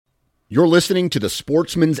You're listening to the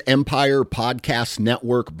Sportsman's Empire Podcast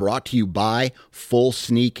Network, brought to you by Full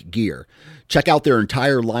Sneak Gear. Check out their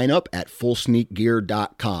entire lineup at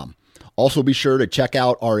fullsneakgear.com. Also be sure to check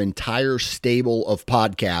out our entire stable of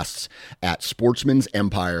podcasts at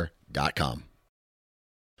sportsmansempire.com.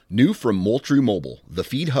 New from Moultrie Mobile, the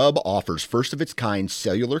Feed Hub offers first-of-its-kind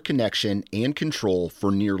cellular connection and control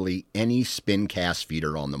for nearly any spin cast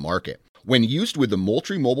feeder on the market. When used with the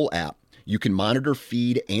Moultrie Mobile app, you can monitor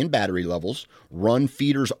feed and battery levels, run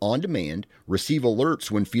feeders on demand, receive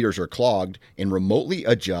alerts when feeders are clogged, and remotely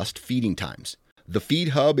adjust feeding times. The Feed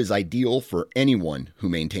Hub is ideal for anyone who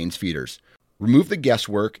maintains feeders. Remove the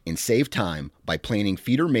guesswork and save time by planning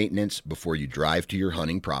feeder maintenance before you drive to your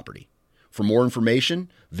hunting property. For more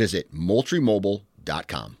information, visit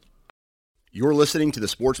MoultrieMobile.com. You're listening to the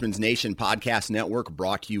Sportsman's Nation Podcast Network,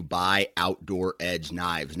 brought to you by Outdoor Edge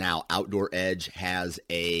Knives. Now, Outdoor Edge has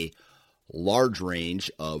a large range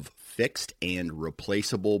of fixed and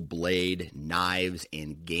replaceable blade, knives,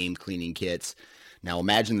 and game cleaning kits. Now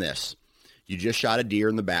imagine this. You just shot a deer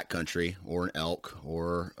in the backcountry or an elk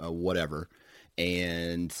or whatever,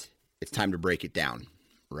 and it's time to break it down,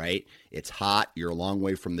 right? It's hot. You're a long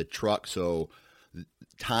way from the truck, so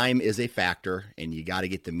time is a factor, and you got to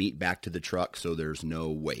get the meat back to the truck so there's no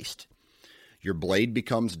waste. Your blade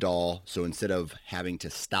becomes dull, so instead of having to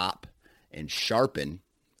stop and sharpen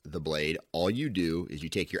the blade, all you do is you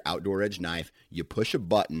take your Outdoor Edge knife, you push a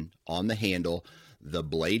button on the handle, the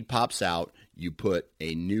blade pops out, you put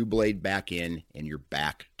a new blade back in, and you're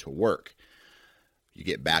back to work. You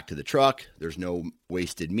get back to the truck, there's no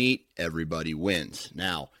wasted meat, everybody wins.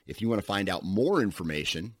 Now, if you want to find out more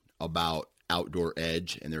information about Outdoor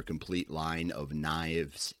Edge and their complete line of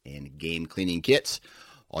knives and game cleaning kits,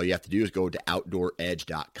 all you have to do is go to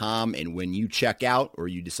OutdoorEdge.com, and when you check out or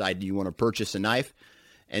you decide you want to purchase a knife,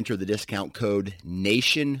 enter the discount code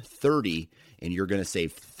NATION30, and you're going to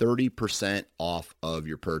save 30% off of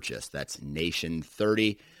your purchase. That's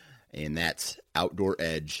NATION30, and that's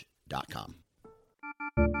OutdoorEdge.com.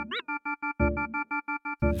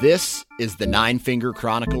 This is the Nine Finger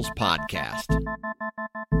Chronicles podcast,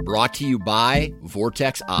 brought to you by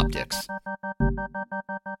Vortex Optics.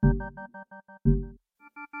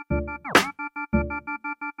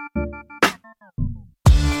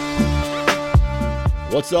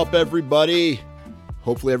 What's up, everybody?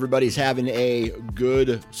 Hopefully everybody's having a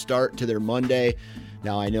good start to their Monday.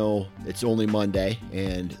 Now, I know it's only Monday,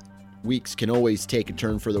 and weeks can always take a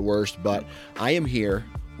turn for the worst, but I am here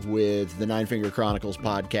with the Nine Finger Chronicles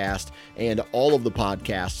podcast and all of the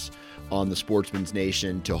podcasts on the Sportsman's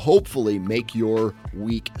Nation to hopefully make your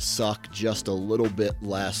week suck just a little bit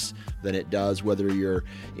less than it does, whether you're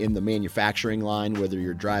in the manufacturing line, whether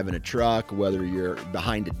you're driving a truck, whether you're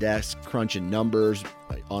behind a desk crunching numbers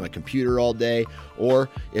on a computer all day, or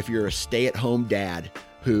if you're a stay-at-home dad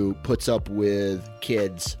who puts up with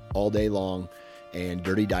kids all day long and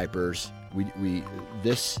dirty diapers.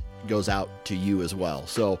 This goes out to you as well.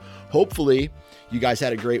 So hopefully you guys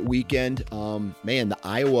had a great weekend. Man, the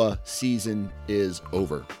Iowa season is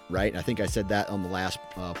over, right? I think I said that on the last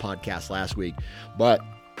podcast last week, but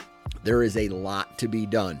there is a lot to be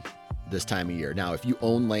done this time of year. Now, if you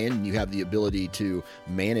own land and you have the ability to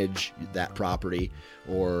manage that property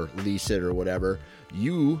or lease it or whatever,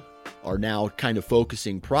 you are now kind of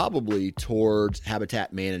focusing probably towards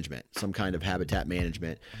habitat management, some kind of habitat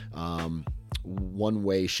management, one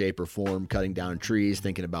way, shape, or form, cutting down trees,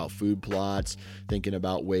 thinking about food plots, thinking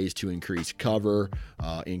about ways to increase cover,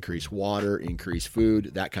 increase water, increase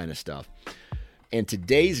food, that kind of stuff. And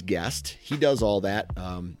today's guest, he does all that.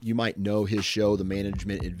 You might know his show, The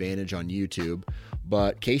Management Advantage, on YouTube.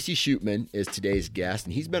 But Casey Shootman is today's guest,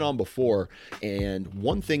 and he's been on before. And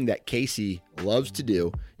one thing that Casey loves to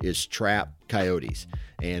do is trap coyotes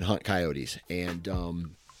and hunt coyotes. And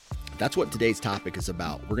that's what today's topic is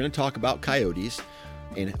about. We're going to talk about coyotes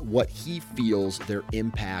and what he feels their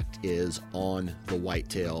impact is on the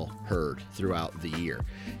whitetail herd throughout the year.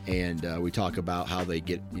 And we talk about how they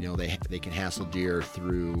get, they can hassle deer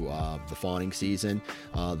through the fawning season,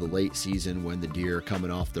 the late season when the deer are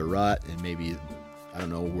coming off their rut, and maybe, I don't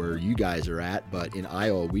know where you guys are at, but in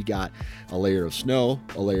Iowa, we got a layer of snow,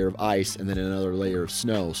 a layer of ice, and then another layer of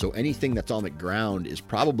snow. So anything that's on the ground is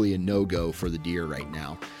probably a no-go for the deer right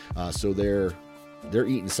now. So they're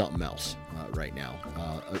eating something else right now,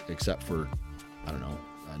 except for, I don't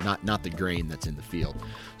know, not the grain that's in the field.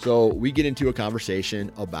 So we get into a conversation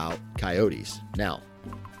about coyotes. Now,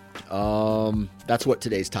 that's what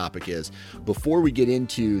today's topic is. Before we get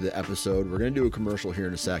into the episode, we're going to do a commercial here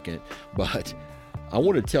in a second, but I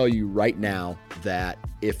want to tell you right now that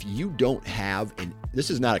if you don't have, and this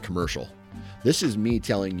is not a commercial, This is me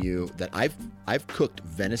telling you that I've cooked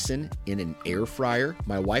venison in an air fryer.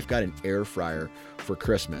 My wife got an air fryer for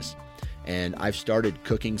Christmas, and I've started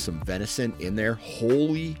cooking some venison in there.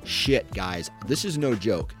 Holy shit, guys. This is no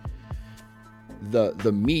joke.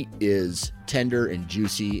 The meat is tender and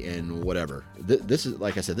juicy and whatever. This is,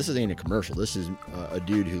 like I said, this ain't a commercial. This is a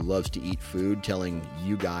dude who loves to eat food telling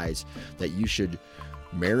you guys that you should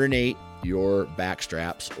marinate your back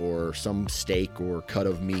straps or some steak or cut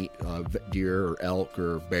of meat, deer or elk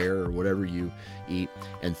or bear or whatever you eat,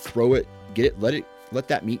 and throw it, let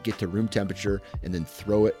that meat get to room temperature, and then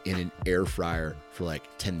throw it in an air fryer for like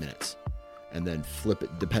 10 minutes. And then flip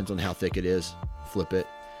it, depends on how thick it is, flip it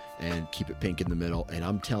and keep it pink in the middle. And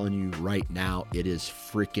I'm telling you right now, it is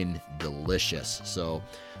freaking delicious. So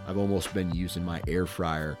I've almost been using my air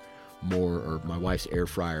fryer more, or my wife's air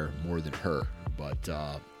fryer more than her. But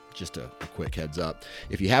just a quick heads up.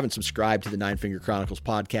 If you haven't subscribed to the Nine Finger Chronicles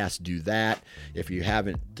podcast, do that. If you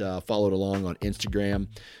haven't followed along on Instagram,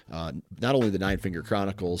 not only the Nine Finger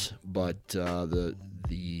Chronicles, but the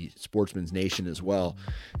Sportsman's Nation as well,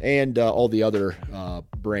 and all the other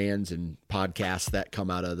brands and podcasts that come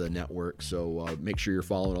out of the network. So make sure you're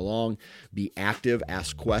following along. Be active.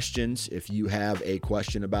 Ask questions. If you have a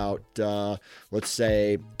question about, let's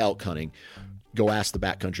say, elk hunting, go ask the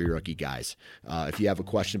Backcountry Rookie guys. If you have a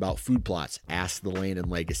question about food plots, ask the Land and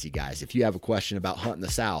Legacy guys. If you have a question about hunting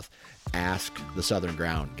the South, ask the Southern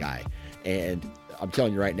Ground guy. And I'm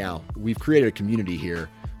telling you right now, we've created a community here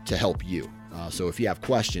to help you. So if you have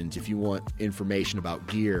questions, if you want information about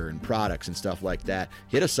gear and products and stuff like that,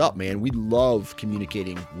 hit us up, man. We love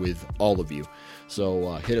communicating with all of you.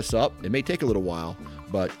 So hit us up. It may take a little while,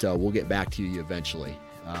 but we'll get back to you eventually.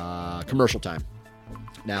 Commercial time.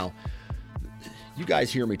 Now, you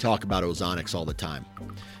guys hear me talk about Ozonics all the time,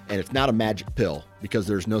 and it's not a magic pill, because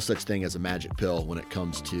there's no such thing as a magic pill when it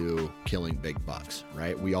comes to killing big bucks,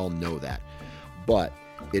 right? We all know that. But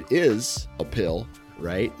it is a pill,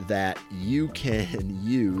 right, that you can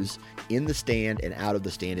use in the stand and out of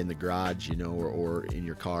the stand, in the garage, or in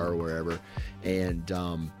your car or wherever, and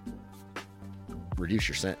reduce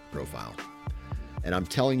your scent profile. And I'm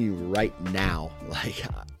telling you right now, like,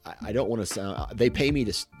 I don't want to sound, they pay me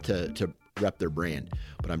to rep their brand,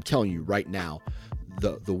 but I'm telling you right now,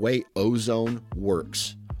 the way Ozone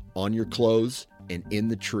works on your clothes and in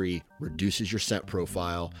the tree reduces your scent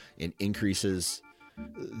profile and increases,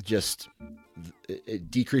 it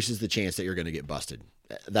decreases the chance that you're going to get busted.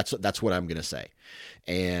 That's what I'm going to say.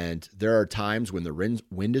 And there are times when the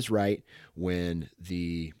wind is right, when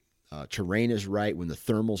the terrain is right, when the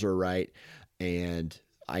thermals are right, and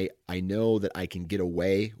I know that I can get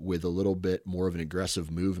away with a little bit more of an aggressive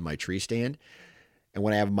move in my tree stand. And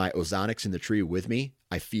when I have my Ozonics in the tree with me,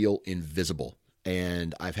 I feel invisible.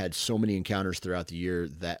 And I've had so many encounters throughout the year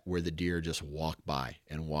where the deer just walk by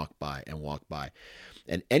and walk by and walk by.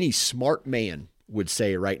 And any smart man would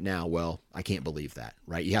say right now, well, I can't believe that,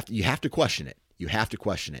 right? You have to question it. You have to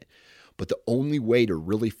question it. But the only way to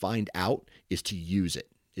really find out is to use it.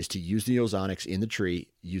 Is to use the Ozonics in the tree,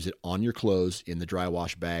 use it on your clothes in the dry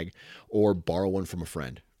wash bag, or borrow one from a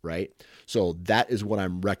friend, right? So that is what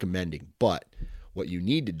I'm recommending. But what you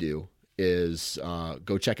need to do is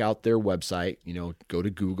go check out their website, go to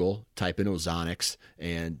Google, type in Ozonics,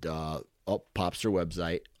 and up pops their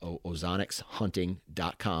website,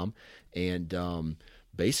 ozonicshunting.com, and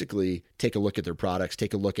basically take a look at their products,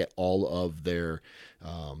 take a look at all of their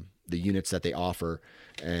the units that they offer.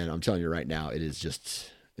 And I'm telling you right now,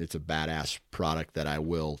 it's a badass product that I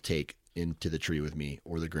will take into the tree with me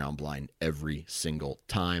or the ground blind every single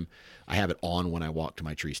time. I have it on when I walk to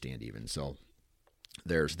my tree stand even. So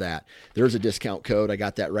there's that. There's a discount code. I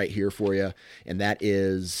got that right here for you. And that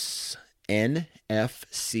is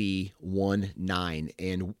NFC19.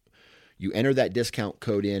 And you enter that discount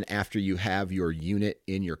code in after you have your unit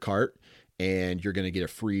in your cart, and you're going to get a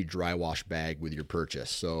free dry wash bag with your purchase.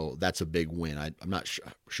 So that's a big win. I'm not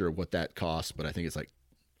sure what that costs, but I think it's like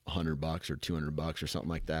 $100 or $200 or something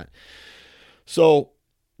like that. So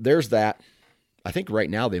there's that. I think right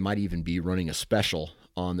now they might even be running a special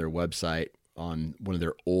on their website on one of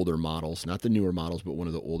their older models, not the newer models, but one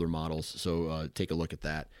of the older models. So take a look at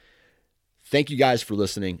that. Thank you guys for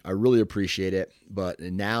listening. I really appreciate it. But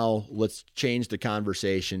now let's change the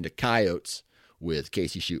conversation to coyotes with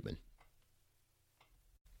Casey Shootman.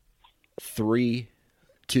 3,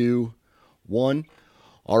 2, 1.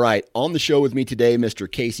 All right, on the show with me today, Mr.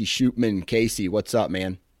 Casey Shootman. Casey, what's up,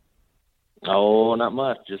 man? Oh, not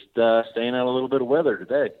much. Just staying out a little bit of weather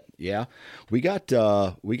today. Yeah, we got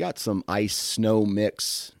some ice snow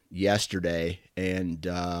mix yesterday, and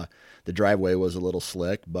the driveway was a little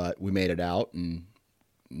slick, but we made it out, and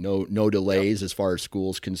no delays as far as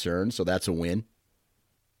school's concerned, so that's a win.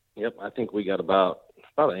 Yep, I think we got about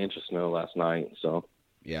an inch of snow last night, so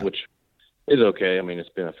Yeah. which is okay. I mean, it's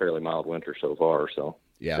been a fairly mild winter so far, so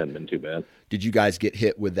Yeah. it hasn't been too bad. Did you guys get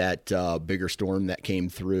hit with that bigger storm that came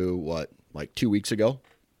through, like 2 weeks ago?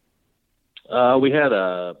 We had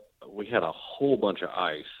a whole bunch of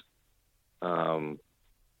ice.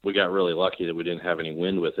 We got really lucky that we didn't have any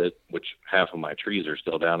wind with it, which half of my trees are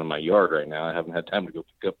still down in my yard right now. I haven't had time to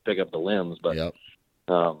go pick up the limbs, but Yep.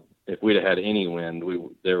 If we'd have had any wind,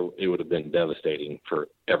 it would have been devastating for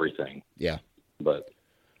everything. Yeah. But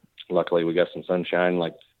luckily, we got some sunshine.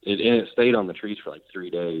 Like it stayed on the trees for like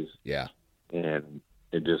 3 days. Yeah. And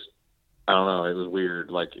it just, I don't know, it was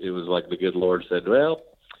weird. Like it was like the good Lord said, well,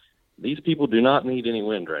 these people do not need any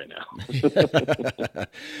wind right now.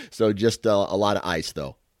 So just a lot of ice,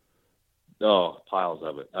 though. Oh, piles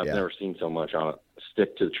of it. I've Yeah. never seen so much on it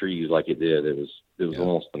stick to the trees like it did. It was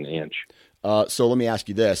almost an inch. So let me ask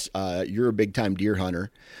you this. You're a big-time deer hunter.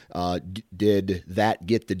 Did that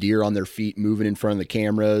get the deer on their feet, moving in front of the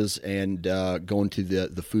cameras and going to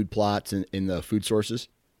the food plots and in the food sources?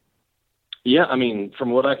 Yeah, I mean, from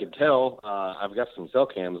what I could tell, I've got some cell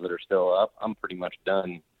cams that are still up. I'm pretty much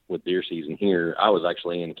done with deer season here. I was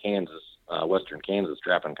actually in Kansas, western Kansas,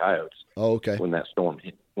 trapping coyotes. Oh, okay. When that storm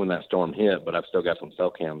hit, but I've still got some cell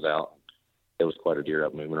cams out. It was quite a deer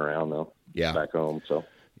up moving around though. Yeah. Back home. So.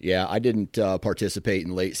 Yeah, I didn't participate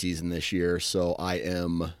in late season this year, so I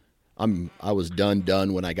was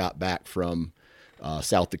done when I got back from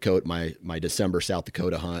South Dakota, my December South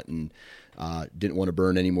Dakota hunt, and didn't want to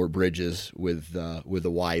burn any more bridges with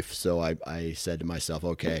the wife. So I said to myself,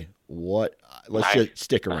 okay, let's just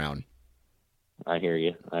stick around. I hear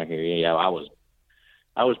you. Yeah,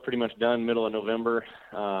 I was pretty much done middle of November,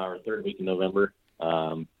 or third week of November.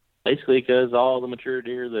 Basically because all the mature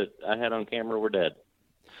deer that I had on camera were dead.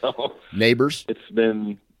 So neighbors, it's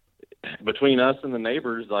been between us and the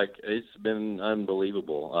neighbors, like it's been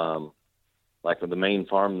unbelievable. Like with the main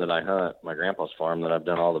farm that I hunt, my grandpa's farm that I've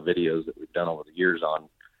done all the videos that we've done over the years on,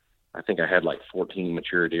 I think I had like 14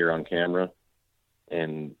 mature deer on camera,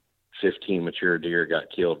 and 15 mature deer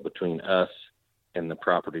got killed between us and the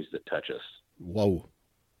properties that touch us. Whoa.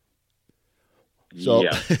 So,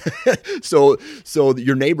 yeah. so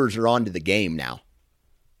your neighbors are onto the game now.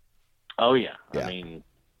 Oh yeah. Yeah. I mean,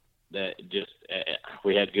 that just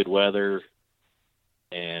we had good weather,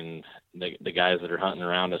 and the guys that are hunting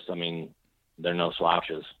around us, I mean, they're no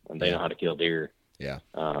slouches, and they know how to kill deer. Yeah.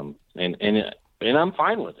 And I'm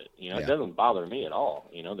fine with it. Yeah. It doesn't bother me at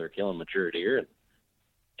all. They're killing mature deer, and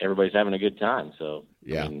everybody's having a good time. So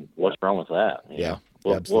yeah. I mean, what's wrong with that? Yeah.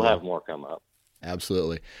 We'll have more come up.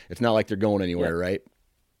 Absolutely. It's not like they're going anywhere, right?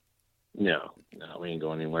 No, we ain't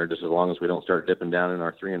going anywhere. Just as long as we don't start dipping down in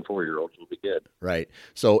our 3 and 4 year olds, we'll be good. Right.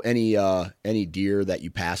 So any deer that you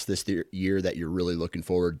passed this year that you're really looking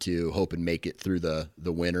forward to, hoping make it through the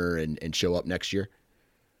winter and show up next year?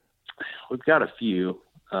 We've got a few.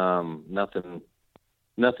 Nothing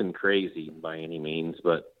crazy by any means,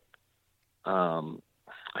 but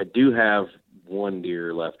I do have one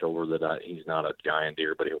deer left over that he's not a giant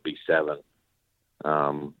deer, but he'll be 7.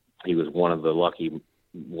 He was one of the lucky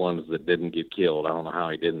ones that didn't get killed. I don't know how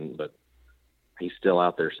he didn't, but he's still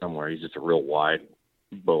out there somewhere. He's just a real wide,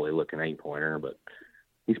 bully looking 8-pointer, but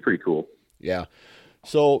he's pretty cool. Yeah.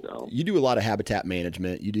 So you do a lot of habitat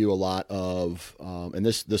management. You do a lot of, and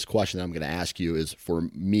this question that I'm going to ask you is for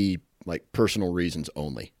me, like personal reasons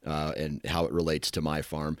only, and how it relates to my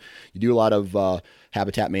farm. You do a lot of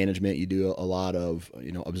habitat management. You do a lot of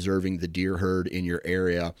observing the deer herd in your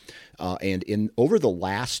area, and over the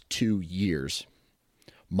last 2 years,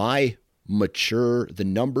 the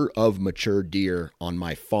number of mature deer on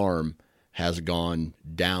my farm has gone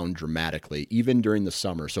down dramatically, even during the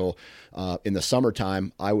summer. So in the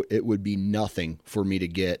summertime, it would be nothing for me to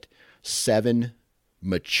get 7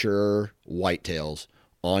 mature whitetails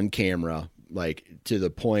on camera, like to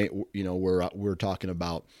the point, where we're talking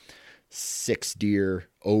about 6 deer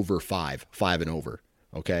over 5 and over.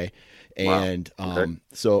 Okay. And, okay.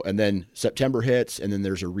 And then September hits, and then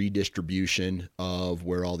there's a redistribution of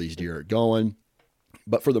where all these deer are going.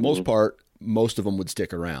 But for the most part, most of them would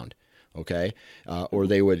stick around. Okay. Or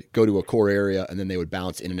they would go to a core area, and then they would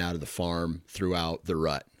bounce in and out of the farm throughout the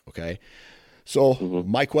rut. Okay. So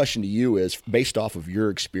my question to you is, based off of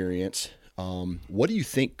your experience, what do you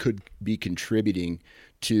think could be contributing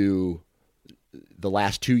to the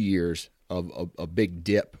last 2 years of a big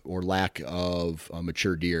dip or lack of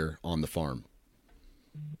mature deer on the farm?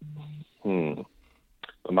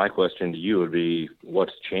 My question to you would be,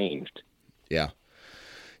 what's changed? Yeah.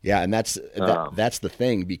 Yeah. And that's the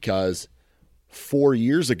thing, because 4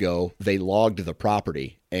 years ago, they logged the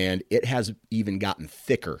property, and it has even gotten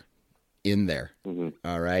thicker in there. Mm-hmm.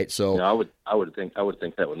 All right. So I would think that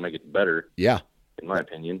would make it better. Yeah. In my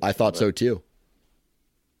opinion. I thought so too.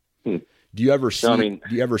 Do you ever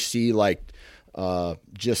see, like,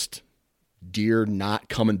 just deer not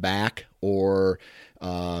coming back, or,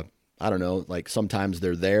 I don't know, like sometimes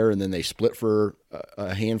they're there and then they split for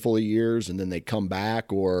a handful of years and then they come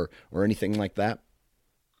back, or anything like that?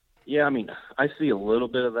 Yeah, I mean, I see a little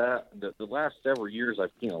bit of that. The last several years,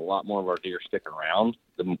 I've seen a lot more of our deer stick around,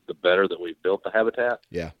 the better that we've built the habitat.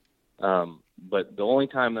 Yeah. But the only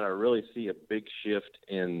time that I really see a big shift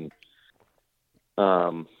in,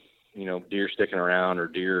 deer sticking around or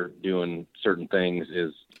deer doing certain things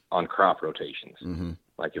is on crop rotations. Mm-hmm.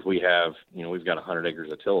 Like if we have, we've got 100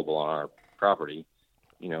 acres of tillable on our property,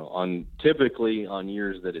 typically on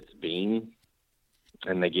years that it's bean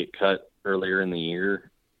and they get cut earlier in the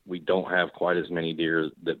year, we don't have quite as many deer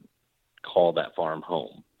that call that farm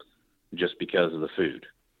home just because of the food.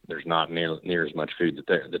 There's not near as much food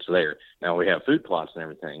that's there. Now we have food plots and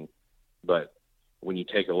everything, but when you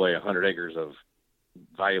take away 100 acres of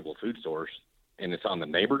valuable food source and it's on the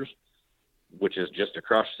neighbors, which is just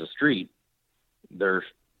across the street, they're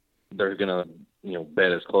going to,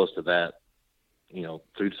 bed as close to that,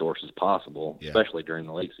 food source as possible, especially during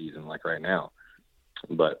the late season, like right now.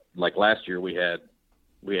 But like last year we had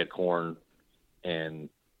corn, and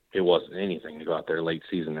it wasn't anything to go out there late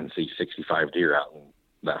season and see 65 deer out in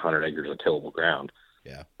that 100 acres of tillable ground.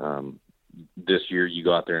 Yeah. This year you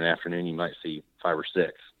go out there in the afternoon, you might see 5 or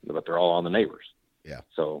 6, but they're all on the neighbors. Yeah.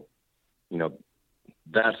 So,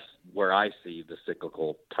 that's where I see the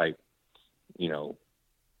cyclical type,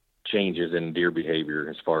 changes in deer behavior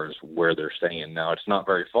as far as where they're staying. Now it's not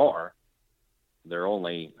very far. They're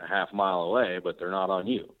only a half mile away, but they're not on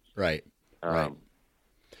you. Right. Right.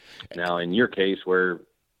 Now in your case where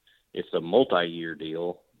it's a multi-year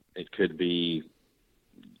deal, it could be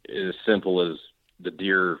as simple as the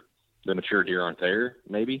mature deer aren't there,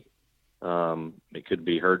 maybe. It could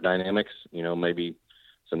be herd dynamics, maybe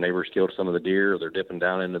some neighbors killed some of the deer, or they're dipping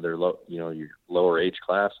down into their your lower age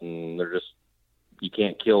class, and they're just, you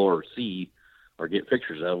can't kill or see or get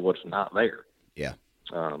pictures of what's not there. Yeah.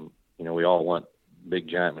 We all want big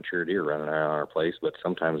giant mature deer running around our place, but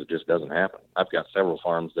sometimes it just doesn't happen. I've got several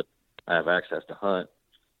farms that I have access to hunt.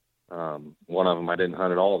 One of them I didn't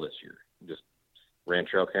hunt at all this year. Just ran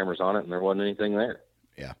trail cameras on it, and there wasn't anything there.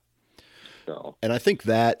 Yeah. So, and I think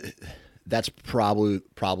that's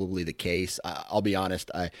probably the case. I'll be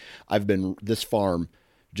honest. This farm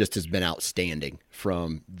just has been outstanding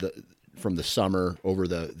from the summer over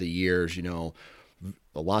the years,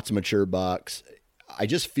 lots of mature bucks. I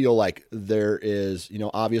just feel like there is,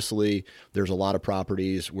 obviously there's a lot of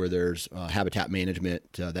properties where there's habitat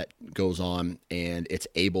management that goes on, and it's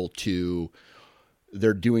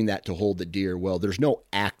they're doing that to hold the deer. Well, there's no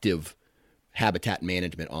active habitat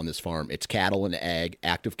management on this farm. It's cattle and ag,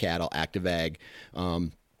 active cattle, active ag.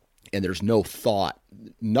 And there's no thought,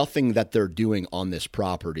 nothing that they're doing on this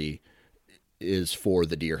property is for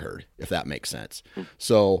the deer herd, if that makes sense.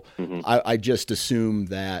 So I just assume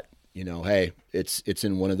that, hey, it's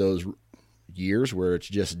in one of those years where it's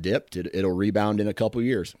just dipped. It'll rebound in a couple of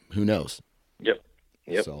years. Who knows? Yep.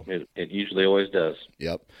 So, it usually always does.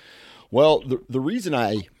 Yep. Well, the reason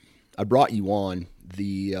I brought you on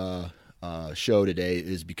the show today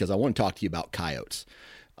is because I want to talk to you about coyotes.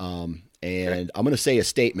 And I'm going to say a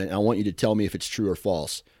statement, and I want you to tell me if it's true or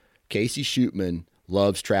false. Casey Shootman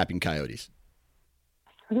loves trapping coyotes.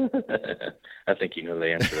 I think you know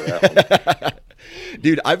the answer to that one.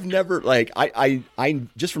 Dude, I've never, I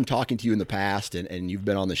just from talking to you in the past, and you've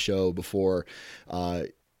been on the show before,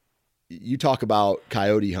 you talk about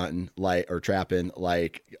coyote hunting or trapping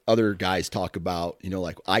like other guys talk about,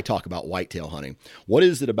 like I talk about whitetail hunting. What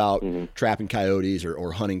is it about trapping coyotes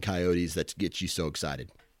or hunting coyotes that gets you so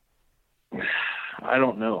excited? I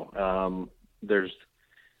don't know. There's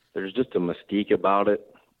just a mystique about it.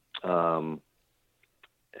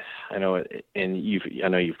 I know it, and I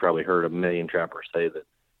know you've probably heard a million trappers say that,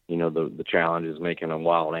 the challenge is making a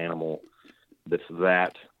wild animal that's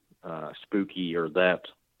that spooky or that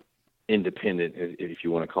independent, if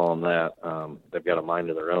you want to call them that. They've got a mind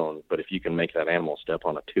of their own, but if you can make that animal step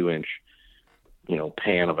on a 2-inch,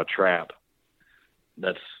 pan of a trap,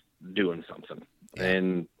 that's doing something. Yeah.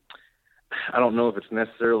 And I don't know if it's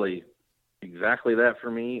necessarily exactly that for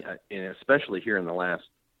me, and especially here in the last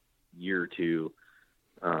year or two.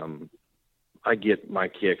 I get my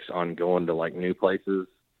kicks on going to new places.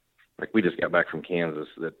 Like we just got back from Kansas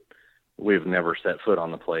that we've never set foot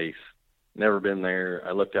on the place. Never been there.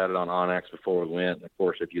 I looked at it on Onyx before we went. And of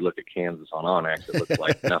course, if you look at Kansas on Onyx, it looks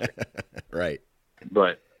like nothing. Right.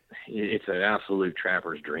 But it's an absolute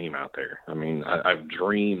trapper's dream out there. I mean, I've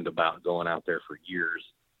dreamed about going out there for years.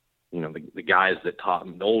 You know, the guys that taught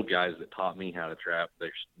me, the old guys that taught me how to trap,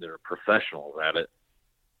 they're professionals at it.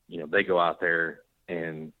 You know, they go out there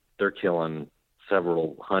and they're killing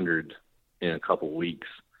several hundred in a couple weeks.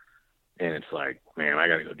 And it's like, man, I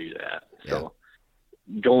got to go do that. Yeah. So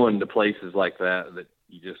going to places like that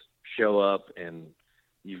you just show up and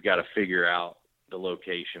you've got to figure out the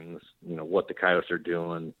locations, you know, what the coyotes are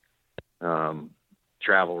doing,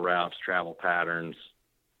 travel routes, travel patterns,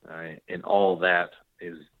 and all that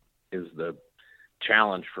is the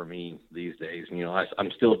challenge for me these days. You know,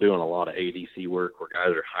 I'm still doing a lot of ADC work where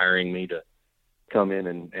guys are hiring me to come in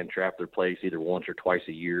and trap their place either once or twice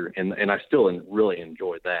a year. And I still really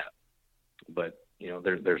enjoy that. But, you know,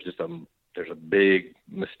 there's a big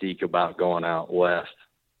mystique about going out west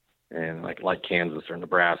and like Kansas or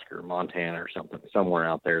Nebraska or Montana or somewhere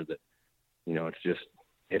out there that, you know,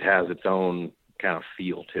 it has its own kind of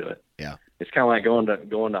feel to it. Yeah. It's kind of like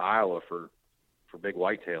going to Iowa for big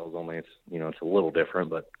whitetails, only it's, you know, it's a little different,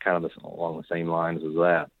 but kind of along the same lines as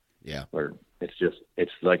that. Yeah. Where it's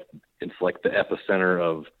like the epicenter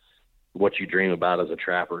of what you dream about as a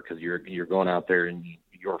trapper, because you're going out there and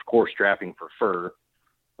you're of course trapping for fur.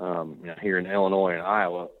 You know, here in Illinois and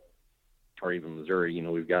Iowa, or even Missouri, you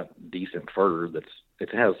know, we've got decent fur it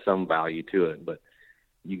has some value to it, but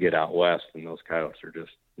you get out west and those coyotes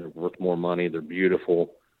they're worth more money. They're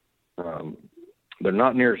beautiful. They're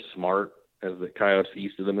not near as smart as the coyotes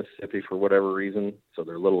east of the Mississippi for whatever reason, so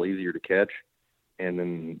they're a little easier to catch. And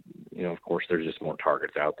then, you know, of course, there's just more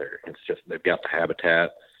targets out there. It's just they've got the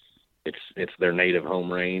habitat. It's their native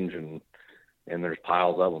home range, and there's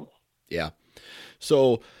piles of them. Yeah.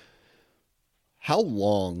 So how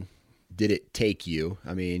long did it take you?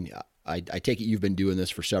 I mean, I take it you've been doing this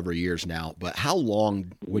for several years now, but how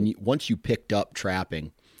long, once you picked up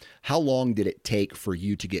trapping, how long did it take for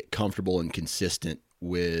you to get comfortable and consistent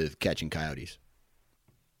with catching coyotes?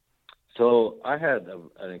 So I had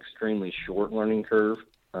an extremely short learning curve.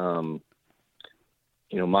 You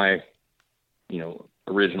know, my, you know,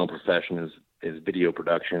 original profession is video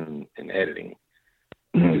production and editing,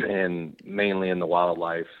 and mainly in the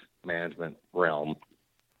wildlife management realm.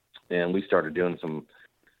 And we started doing some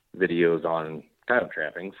videos on coyote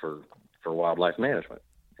trapping for wildlife management,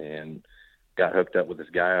 and got hooked up with this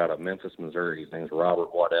guy out of Memphis, Missouri. His name's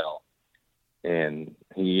Robert Waddell. And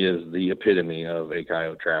he is the epitome of a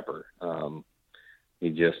coyote trapper.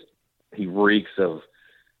 He reeks of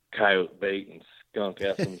coyote bait and skunk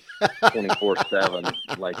essence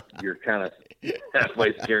 24/7. Like you're kind of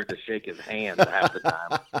halfway scared to shake his hand half the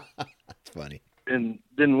time. That's funny. And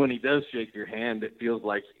then when he does shake your hand, it feels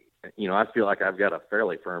like, you know, I feel like I've got a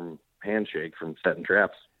fairly firm handshake from setting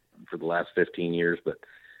traps for the last 15 years, but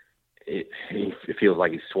it feels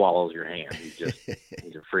like he swallows your hand. He's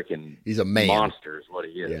a freaking he's a man. Monster is what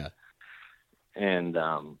he is. Yeah. And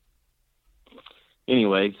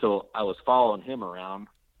anyway, so I was following him around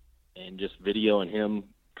and just videoing him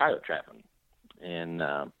coyote trapping. And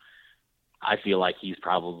I feel like he's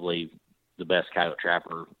probably the best coyote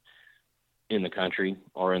trapper in the country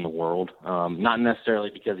or in the world. Not necessarily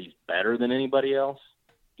because he's better than anybody else.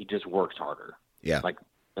 He just works harder. Yeah. Like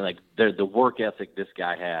the work ethic this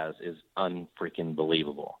guy has is unfreaking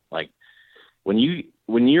believable. Like when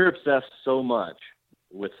you're obsessed so much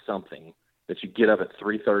with something that you get up at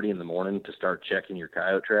 3:30 in the morning to start checking your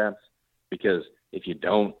coyote traps, because if you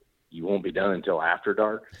don't, you won't be done until after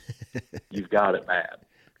dark. You've got it bad.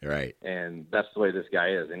 Right. And that's the way this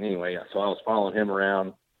guy is. And anyway, so I was following him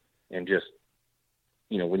around, and just,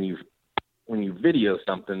 you know, when you video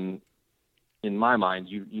something, in my mind,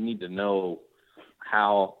 you need to know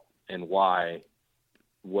how and why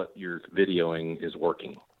what you're videoing is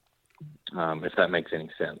working, if that makes any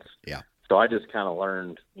sense. Yeah. So I just kind of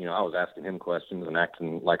learned, you know, I was asking him questions and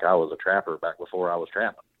acting like I was a trapper back before I was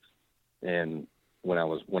trapping. And when I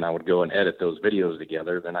would go and edit those videos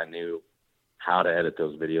together, then I knew how to edit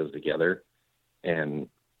those videos together. And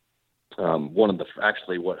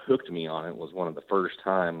what hooked me on it was one of the first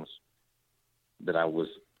times that I was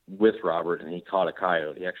with Robert and he caught a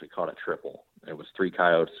coyote. He actually caught a triple. It was 3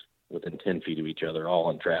 coyotes within 10 feet of each other,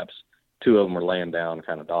 all in traps. 2 of them were laying down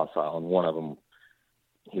kind of docile, and one of them,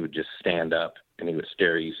 he would just stand up and he would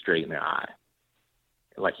stare you straight in the eye,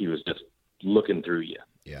 like he was just looking through you.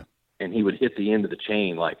 Yeah. And he would hit the end of the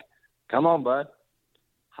chain like, come on, bud,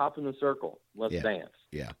 hop in the circle. Let's dance.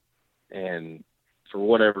 Yeah. And for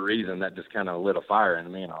whatever reason, that just kind of lit a fire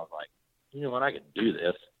in me. And I was like, you know what, I could do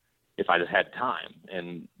this. if I just had time.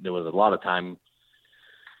 And there was a lot of time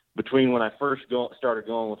between when I first started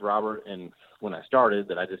going with Robert and when I started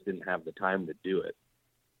that I just didn't have the time to do it.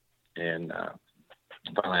 And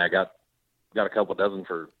finally I got a couple dozen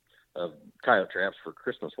of coyote traps for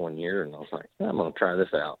Christmas one year, and I was like, I'm going to try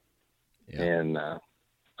this out. Yeah. And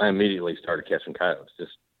I immediately started catching coyotes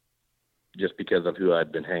just because of who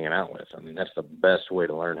I'd been hanging out with. I mean, that's the best way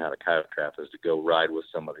to learn how to coyote trap, is to go ride with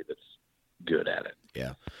somebody that's good at it.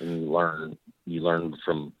 Yeah. And you learn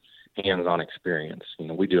from hands-on experience. You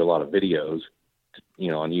know, we do a lot of videos,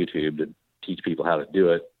 on YouTube to teach people how to do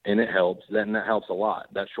it, and it helps. That helps a lot.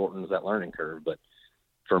 That shortens that learning curve. But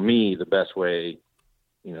for me, the best way,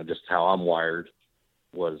 just how I'm wired,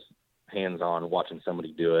 was hands-on, watching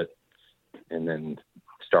somebody do it, and then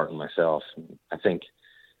starting myself. I think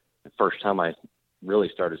the first time I really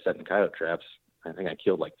started setting coyote traps, I think I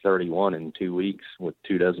killed like 31 in 2 weeks with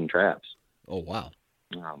 24 traps. Oh, wow.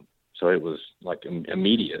 So it was like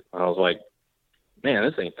immediate. I was like, man,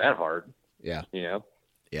 this ain't that hard. Yeah. Yeah.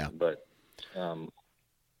 But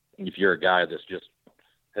if you're a guy that's just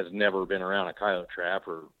has never been around a coyote trap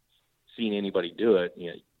or seen anybody do it,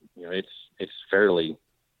 it's fairly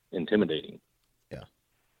intimidating. Yeah.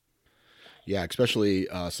 Yeah, especially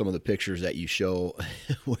some of the pictures that you show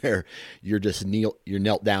where you're just you're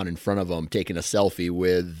knelt down in front of them taking a selfie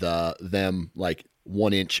with them like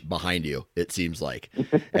 1 inch behind you, it seems like,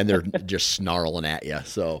 and they're just snarling at you.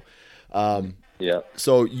 So, yeah.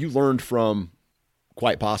 So you learned from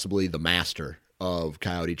quite possibly the master of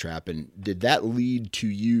coyote trapping. Did that lead to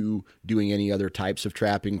you doing any other types of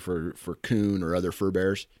trapping for coon or other fur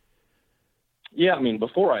bears? Yeah, I mean,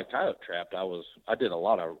 before I coyote trapped, I did a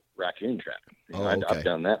lot of raccoon trapping. Okay. I've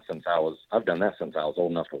done that since I was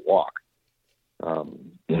old enough to walk.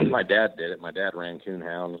 My dad did it. My dad ran coon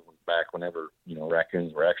hounds back whenever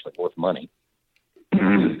raccoons were actually worth money.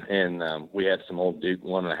 And we had some old Duke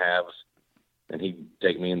 1.5s, and he'd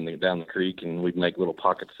take me down the creek, and we'd make little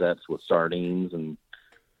pocket sets with sardines and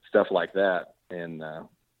stuff like that. And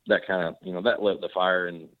that kind of that lit the fire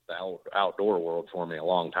in the outdoor world for me a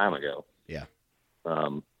long time ago. Yeah.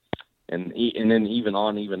 And then even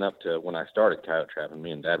up to when I started coyote trapping,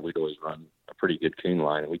 me and Dad, we'd always run a pretty good coon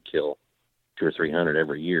line, and we'd kill 200 or 300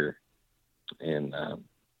 every year. And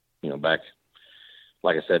back,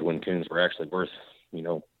 like I said, when coons were actually worth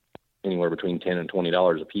anywhere between $10 and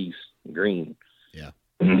 $20 a piece green. Yeah.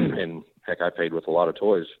 And heck, I paid with a lot of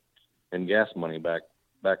toys and gas money back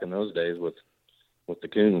in those days with the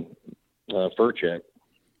coon fur check.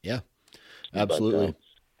 Yeah, absolutely. But,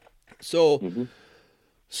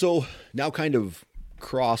 So now kind of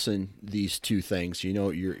crossing these two things,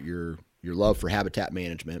 your love for habitat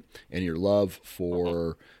management and your love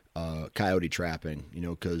for coyote trapping,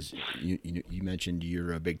 because you mentioned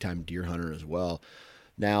you're a big time deer hunter as well.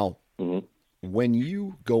 Now, when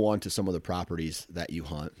you go onto some of the properties that you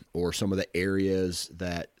hunt or some of the areas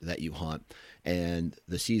that you hunt and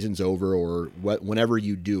the season's over, or whenever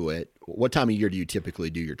you do it, what time of year do you typically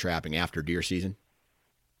do your trapping? After deer season?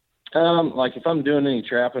 Like if I'm doing any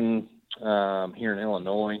trapping here in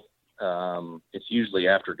Illinois, it's usually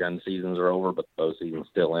after gun seasons are over, but the bow season's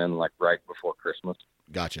still in, like right before Christmas.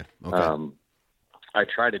 Gotcha. Okay. I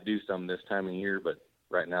try to do some this time of year, but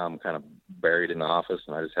right now I'm kind of buried in the office,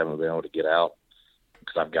 and I just haven't been able to get out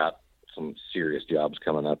because I've got some serious jobs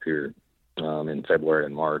coming up here in February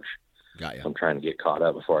and March. Got you. So I'm trying to get caught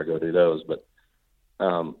up before I go do those. But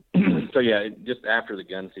so yeah, just after the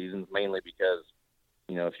gun seasons, mainly because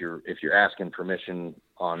if you're asking permission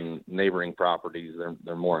on neighboring properties,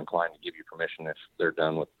 they're more inclined to give you permission if they're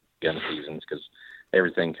done with gun seasons, because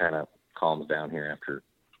everything kind of calms down here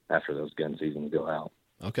after those gun seasons go out.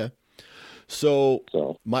 Okay. So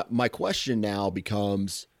my question now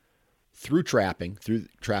becomes, through trapping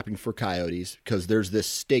for coyotes, because there's this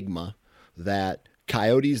stigma that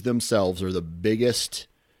coyotes themselves are the biggest,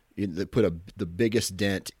 they put the biggest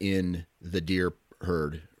dent in the deer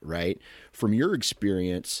herd, right? From your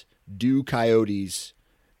experience, do coyotes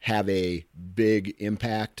have a big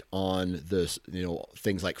impact on this,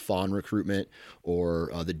 things like fawn recruitment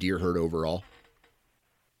or the deer herd overall?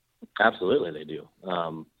 Absolutely, they do.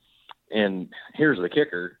 And here's the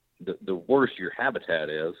kicker: the worse your habitat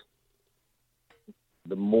is,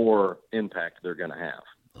 the more impact they're going to have.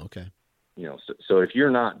 Okay. So if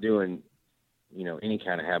you're not doing, any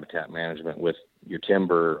kind of habitat management with your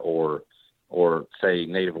timber or say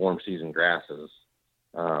native warm season grasses,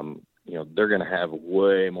 they're going to have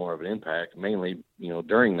way more of an impact, mainly,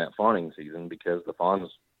 during that fawning season, because the fawns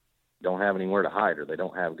don't have anywhere to hide, or they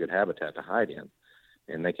don't have good habitat to hide in,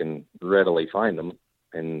 and they can readily find them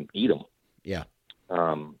and eat them. Yeah.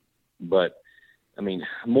 But I mean,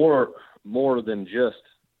 more than just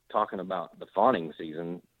talking about the fawning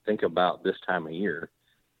season, think about this time of year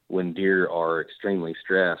when deer are extremely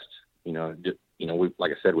stressed.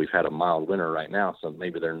 Like I said, we've had a mild winter right now, so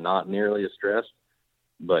maybe they're not nearly as stressed.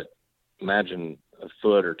 But imagine a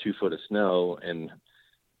foot or 2 foot of snow and,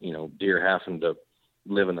 deer having to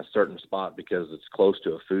live in a certain spot because it's close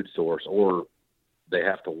to a food source, or they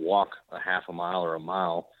have to walk a half a mile or a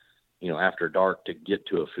mile, after dark to get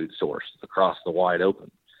to a food source across the wide open.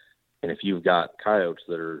 And if you've got coyotes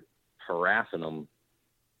that are harassing them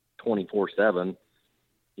 24/7,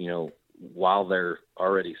 while they're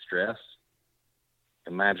already stressed,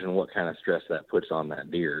 imagine what kind of stress that puts on that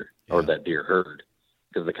deer or that deer herd,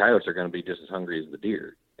 because the coyotes are going to be just as hungry as the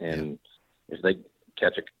deer. And if they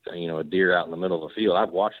catch a deer out in the middle of the field, I've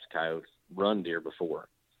watched coyotes run deer before.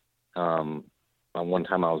 One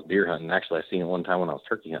time I was deer hunting. Actually, I seen it one time when I was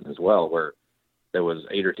turkey hunting as well, where there was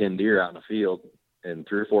 8 or 10 deer out in the field, and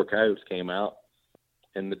 3 or 4 coyotes came out,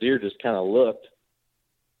 and the deer just kind of looked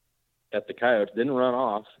at the coyotes, didn't run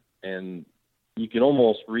off, and you can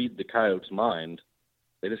almost read the coyote's mind.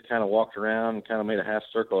 They just kind of walked around and kind of made a half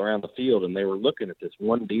circle around the field, and they were looking at this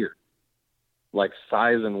one deer, like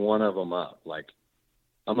sizing one of them up, like,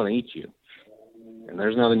 I'm going to eat you. And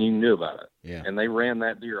there's nothing you can do about it. Yeah. And they ran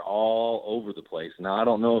that deer all over the place. Now, I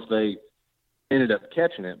don't know if they ended up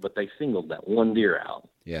catching it, but they singled that one deer out.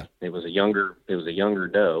 Yeah. It was a younger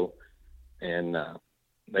doe, and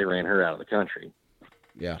they ran her out of the country.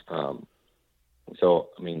 Yeah. So,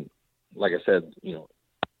 I mean, like I said,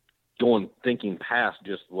 thinking past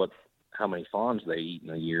just how many fawns they eat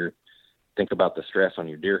in a year, think about the stress on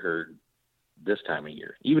your deer herd this time of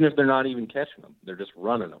year. Even if they're not even catching them, they're just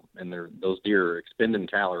running them, and those deer are expending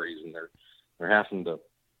calories, and they're having to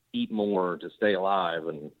eat more to stay alive.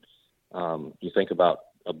 And you think about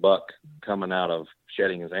a buck coming out of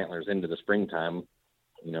shedding his antlers into the springtime,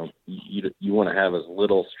 you want to have as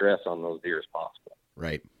little stress on those deer as possible.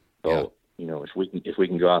 Right. So, if we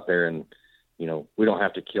can go out there and, we don't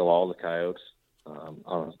have to kill all the coyotes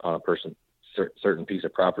on a certain piece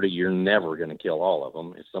of property. You're never going to kill all of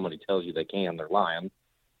them. If somebody tells you they can, they're lying.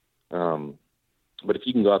 But if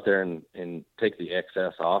you can go out there and take the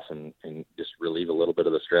excess off and just relieve a little bit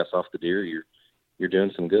of the stress off the deer, you're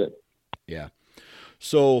doing some good. Yeah.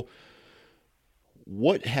 So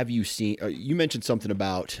what have you seen? You mentioned something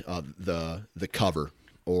about the cover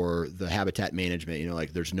or the habitat management,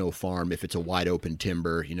 like there's no farm. If it's a wide open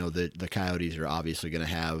timber, the coyotes are obviously going to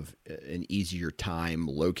have an easier time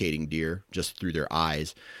locating deer just through their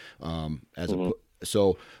eyes. Would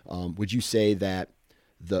you say that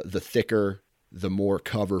the thicker, the more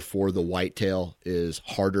cover for the whitetail is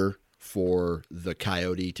harder for the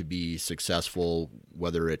coyote to be successful,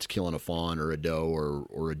 whether it's killing a fawn or a doe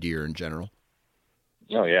or a deer in general?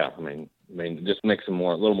 Oh yeah. I mean, it just makes them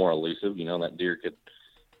a little more elusive. That deer could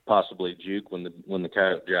possibly juke when the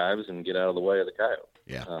coyote drives and get out of the way of the coyote.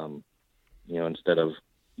 Yeah. Instead of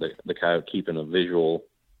the coyote keeping a visual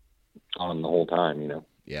on the whole time,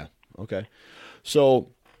 Yeah. Okay. So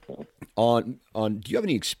do you have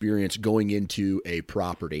any experience going into a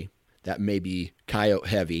property that may be coyote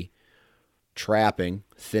heavy, trapping,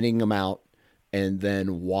 thinning them out, and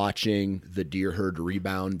then watching the deer herd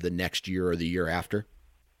rebound the next year or the year after?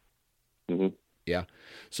 Mm-hmm. Yeah.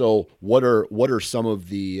 So what are some of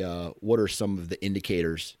the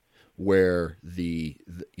indicators where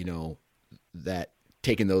that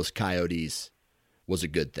taking those coyotes was a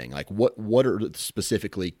good thing? Like what are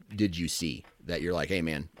specifically did you see that you're like, hey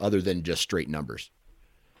man, other than just straight numbers?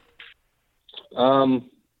 So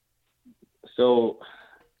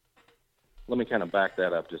let me kind of back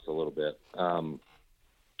that up just a little bit.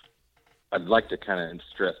 I'd like to kind of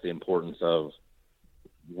stress the importance of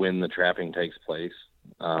when the trapping takes place.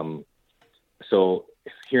 So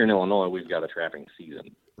here in Illinois, we've got a trapping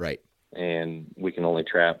season. Right. And we can only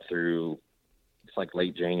trap through, it's like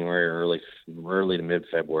late January or early to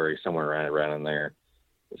mid-February, somewhere around in there.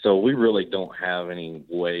 So we really don't have any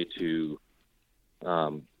way to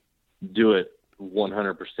do it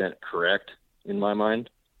 100% correct in my mind.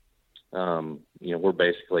 We're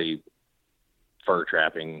basically fur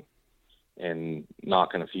trapping and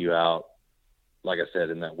knocking a few out, like I said,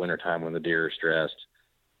 in that wintertime when the deer are stressed.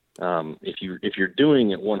 If you're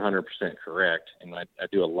doing it 100% correct, and I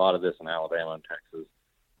do a lot of this in Alabama and Texas,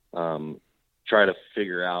 try to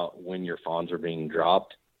figure out when your fawns are being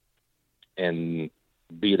dropped and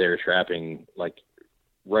be there trapping like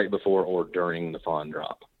right before or during the fawn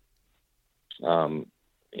drop. And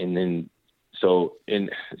then so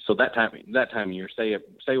that time of year, say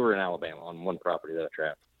we're in Alabama on one property that I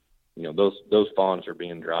trapped, those fawns are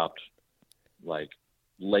being dropped like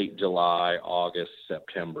late July, August,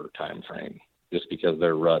 September timeframe, just because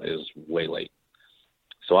their rut is way late.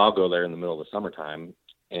 So I'll go there in the middle of the summertime,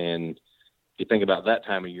 and if you think about that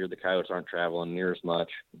time of year, the coyotes aren't traveling near as much.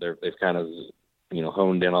 They've kind of,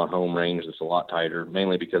 honed in on home range. It's a lot tighter,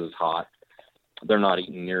 mainly because it's hot. They're not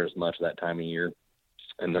eating near as much that time of year,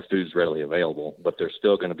 and their food's readily available, but they're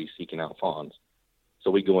still going to be seeking out fawns.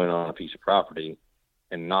 So we go in on a piece of property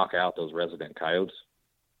and knock out those resident coyotes.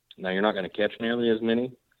 Now, you're not going to catch nearly as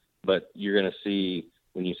many, but you're going to see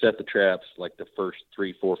when you set the traps, like the first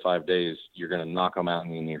 3, 4, 5 days, you're going to knock them out,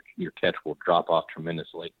 and your catch will drop off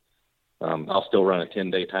tremendously. I'll still run a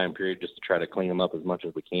 10-day time period just to try to clean them up as much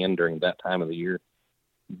as we can during that time of the year.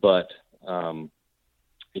 But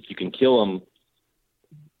if you can kill them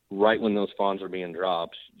right when those fawns are being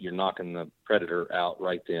dropped, you're knocking the predator out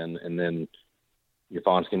right then, and then your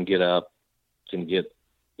fawns can get up,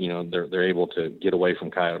 they're able to get away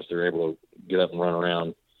from coyotes. They're able to get up and run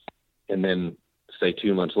around. And then say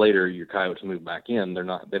 2 months later, your coyotes move back in.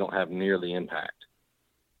 They don't have near the impact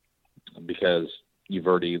because you've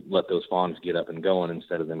already let those fawns get up and going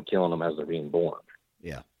instead of them killing them as they're being born.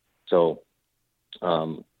 Yeah. So,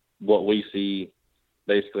 what we see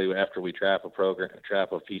basically after we trap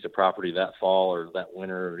a piece of property that fall or that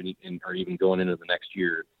winter, or even going into the next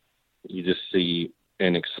year, you just see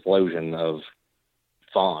an explosion of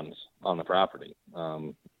fawns on the property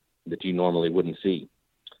that you normally wouldn't see.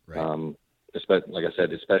 Right. Like I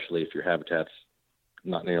said, especially if your habitat's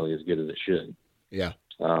not nearly as good as it should. Yeah.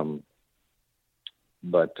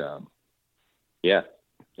 Yeah,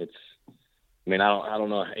 it's. I mean, I don't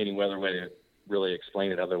know any other way to really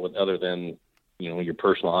explain it other than your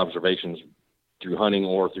personal observations through hunting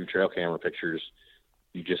or through trail camera pictures.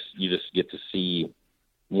 You just get to see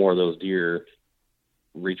more of those deer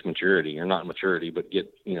reach maturity, or not maturity, but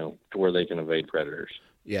get to where they can evade predators.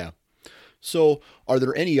 Yeah. So are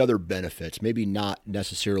there any other benefits, maybe not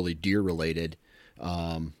necessarily deer related?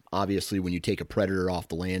 Obviously, when you take a predator off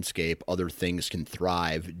the landscape, other things can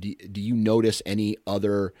thrive. Do you notice any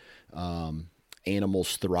other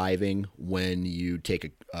animals thriving when you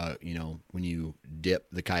take when you dip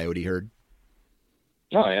the coyote herd?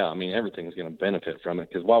 Oh yeah, I mean everything's going to benefit from it,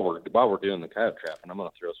 because while we're doing the coyote trapping, I'm going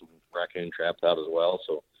to throw some raccoon traps out as well.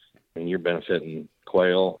 So I mean, you're benefiting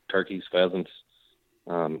quail, turkeys, pheasants,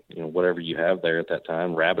 whatever you have there at that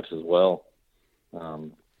time, rabbits as well.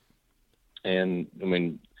 And I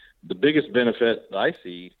mean, the biggest benefit that I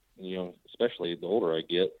see, especially the older I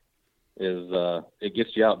get, is it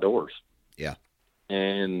gets you outdoors. Yeah.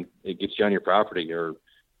 And it gets you on your property, or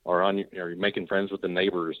you're making friends with the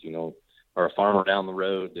neighbors, or a farmer down the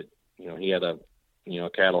road that, he had a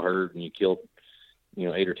cattle herd and you killed,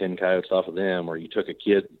 8 or 10 coyotes off of them, or you took a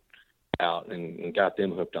kid out and got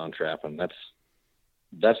them hooked on trapping. That's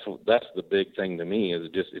the big thing to me, is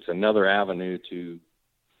it's another avenue to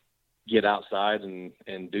get outside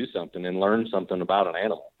and do something and learn something about an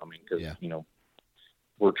animal. I mean, because,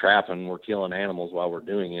 we're trapping, we're killing animals while we're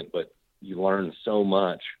doing it, but you learn so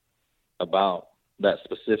much about that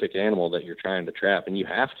specific animal that you're trying to trap, and you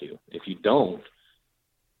have to. If you don't,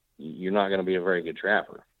 you're not going to be a very good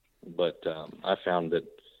trapper. But I found that,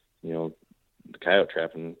 the coyote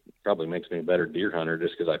trapping probably makes me a better deer hunter,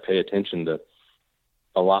 just because I pay attention to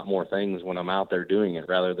a lot more things when I'm out there doing it,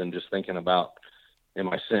 rather than just thinking about, am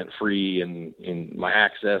I scent free and in my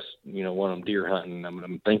access, when I'm deer hunting.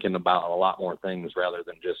 I'm thinking about a lot more things rather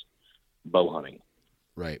than just bow hunting.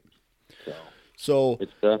 Right. So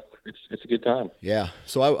it's a good time. Yeah.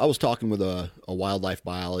 So I was talking with a wildlife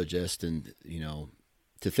biologist, and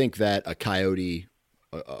to think that a coyote,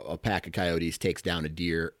 a pack of coyotes takes down a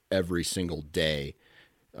deer every single day,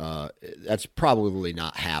 that's probably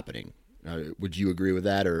not happening. Would you agree with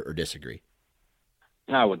that or disagree?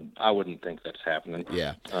 I wouldn't think that's happening.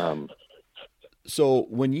 Yeah. So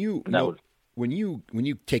when you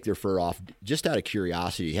take their fur off, just out of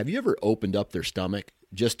curiosity, have you ever opened up their stomach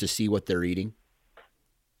just to see what they're eating?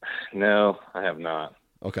 No, I have not.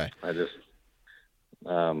 Okay. I just,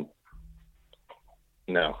 no,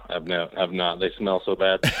 I've not. They smell so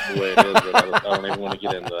bad the way it is that I don't even want to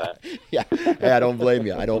get into that. Yeah. I don't blame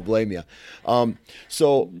you.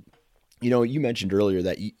 So, you mentioned earlier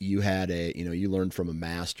that you had you learned from a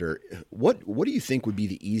master. What do you think would be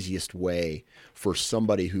the easiest way for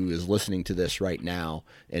somebody who is listening to this right now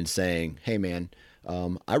and saying, hey man,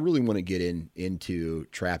 I really want to get into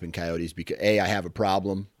trapping coyotes because A, I have a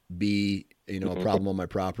problem, B, a problem on my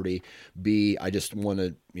property, B, I just want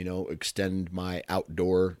to, extend my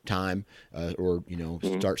outdoor time, or,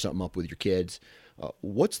 start something up with your kids.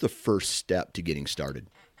 What's the first step to getting started?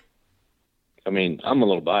 I mean, I'm a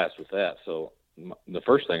little biased with that. So the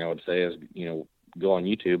first thing I would say is, go on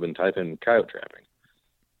YouTube and type in coyote trapping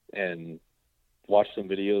and watch some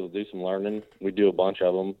videos, do some learning. We do a bunch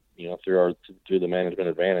of them, through the Management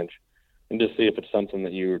Advantage, and just see if it's something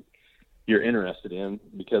that you're interested in,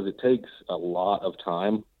 because it takes a lot of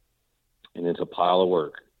time and it's a pile of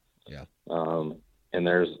work. Yeah. And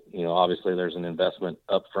there's, obviously there's an investment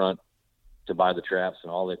up front to buy the traps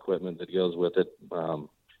and all the equipment that goes with it.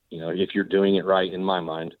 If you're doing it right, in my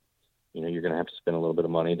mind, you're going to have to spend a little bit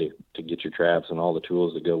of money to get your traps and all the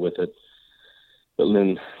tools that go with it. But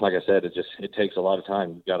then, like I said, it takes a lot of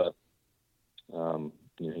time. You've got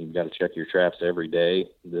to check your traps every day.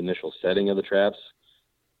 The initial setting of the traps,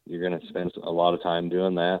 you're going to spend a lot of time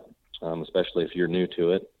doing that, especially if you're new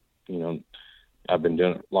to it. I've been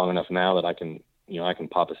doing it long enough now that I can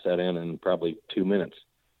pop a set in probably 2 minutes.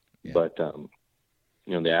 Yeah. But,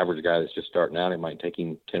 the average guy that's just starting out, it might take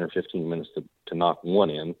him 10 or 15 minutes to knock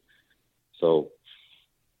one in. So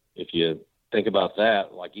if you think about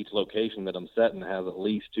that, like each location that I'm setting has at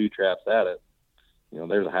least 2 traps at it,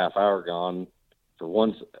 there's a half hour gone for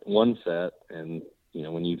one set. And,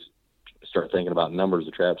 when you start thinking about numbers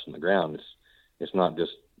of traps in the ground, it's not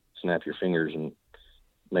just snap your fingers and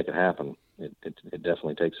make it happen. It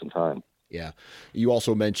definitely takes some time. Yeah. You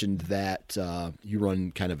also mentioned that you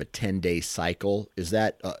run kind of a 10-day cycle. Is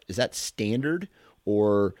that standard,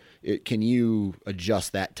 or can you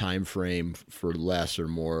adjust that time frame for less or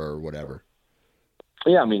more or whatever?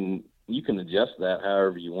 Yeah, I mean, you can adjust that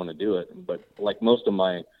however you want to do it. But like most of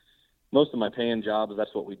my paying jobs,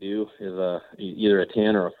 that's what we do, is either a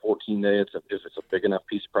 10 or a 14 day. If it's a big enough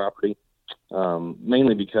piece of property,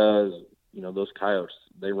 mainly because those coyotes,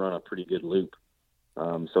 they run a pretty good loop.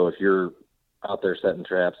 So if you're out there setting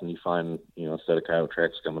traps and you find, a set of coyote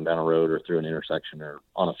tracks coming down a road or through an intersection or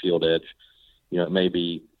on a field edge, it may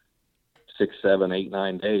be 6, 7, 8,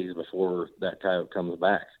 9 days before that coyote comes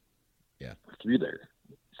back through there.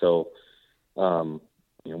 So,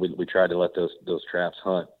 we try to let those traps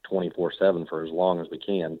hunt 24/7 for as long as we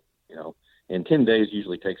can, and 10 days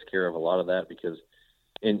usually takes care of a lot of that, because,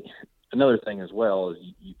 and another thing as well is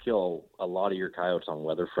you kill a lot of your coyotes on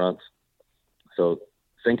weather fronts. So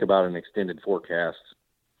think about an extended forecast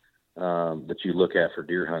that you look at for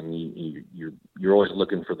deer hunting. You're always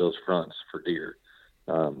looking for those fronts for deer.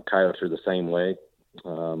 Coyotes are the same way.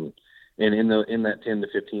 And in that 10 to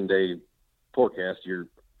 15 day forecast, you're,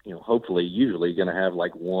 hopefully usually going to have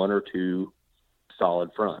like 1 or 2 solid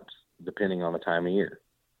fronts, depending on the time of year.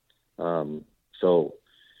 So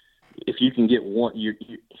if you can get one,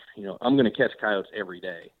 I'm going to catch coyotes every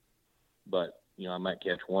day, but I might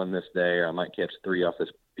catch 1 this day, or I might catch 3 off this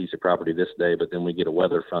piece of property this day, but then we get a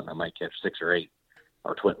weather front and I might catch 6 or 8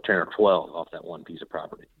 or 10 or 12 off that one piece of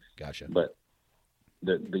property. Gotcha. But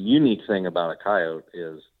the unique thing about a coyote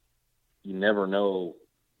is you never know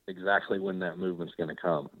exactly when that movement's going to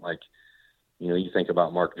come. Like, you think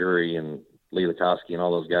about Mark Drury and Lee Lukoski and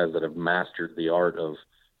all those guys that have mastered the art of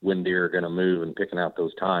when deer are going to move and picking out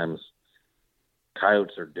those times.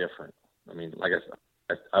 Coyotes are different. I mean, like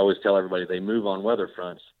I always tell everybody, they move on weather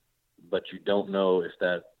fronts, but you don't know if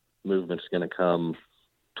that movement's going to come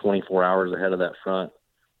 24 hours ahead of that front,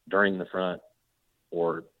 during the front,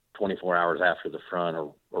 or 24 hours after the front,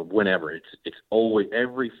 or whenever. It's always,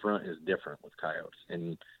 every front is different with coyotes,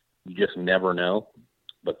 and you just never know.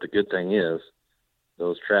 But the good thing is,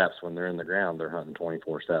 those traps, when they're in the ground, they're hunting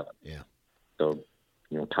 24/7. Yeah. So,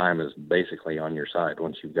 time is basically on your side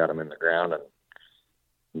once you've got them in the ground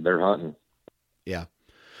and they're hunting. Yeah.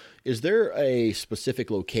 Is there a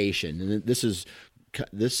specific location? And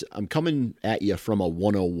this I'm coming at you from a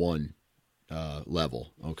 101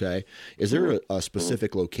 level. Okay. Is there a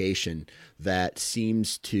specific location that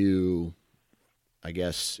seems to, I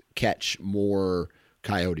guess, catch more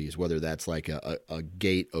coyotes, whether that's like a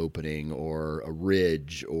gate opening or a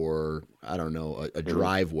ridge or, I don't know, a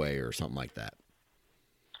driveway or something like that?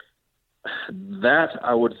 That,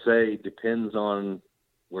 I would say, depends on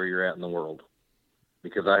where you're at in the world,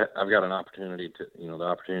 because I've got an opportunity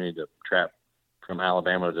to trap from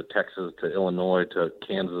Alabama to Texas to Illinois to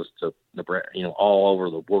Kansas to Nebraska, all over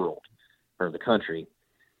the world or the country.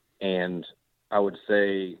 And I would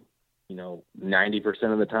say,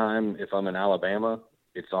 90% of the time, if I'm in Alabama,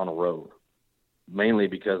 it's on a road, mainly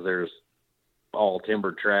because there's all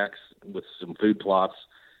timbered tracks with some food plots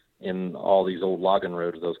in all these old logging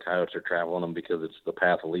roads. Those coyotes are traveling them because it's the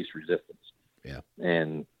path of least resistance. Yeah.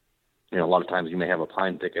 And, a lot of times you may have a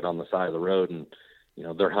pine thicket on the side of the road, and,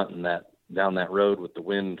 they're hunting down that road with the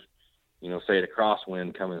wind, say a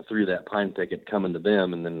crosswind coming through that pine thicket, coming to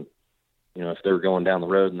them. And then, if they're going down the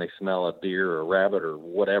road and they smell a deer or a rabbit or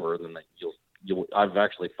whatever, then I've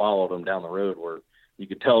actually followed them down the road where you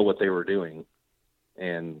could tell what they were doing.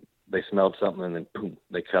 and they smelled something, and then boom,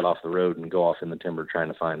 they cut off the road and go off in the timber trying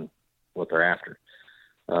to find what they're after.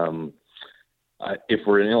 If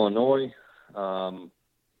we're in Illinois,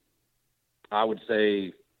 I would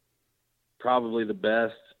say probably the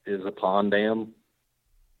best is a pond dam.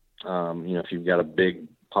 If you've got a big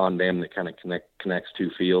pond dam that kind of connects two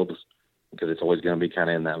fields, because it's always going to be kind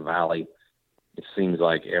of in that valley. It seems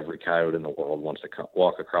like every coyote in the world wants to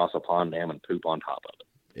walk across a pond dam and poop on top of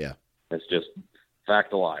it. Yeah. It's just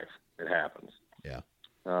fact of life. It happens. Yeah.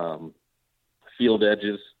 Field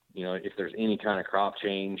edges, if there's any kind of crop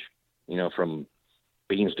change, from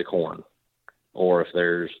beans to corn, or if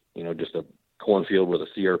there's, just a cornfield with a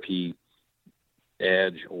CRP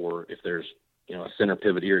edge, or if there's, a center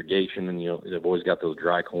pivot irrigation, and, they've always got those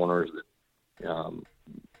dry corners that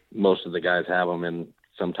most of the guys have them in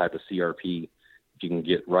some type of CRP. If you can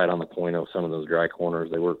get right on the point of some of those dry corners,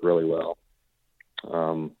 they work really well.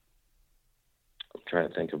 I'm trying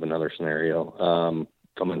to think of another scenario.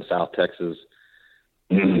 Coming to South Texas,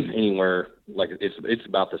 anywhere, like it's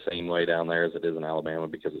about the same way down there as it is in Alabama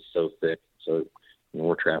because it's so thick. So,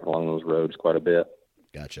 we're trapping along those roads quite a bit.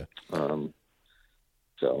 Gotcha.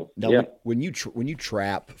 So now, yeah. when you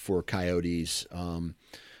trap for coyotes,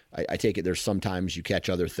 I take it there's sometimes you catch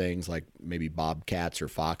other things like maybe bobcats or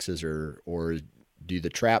foxes, or do the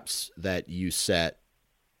traps that you set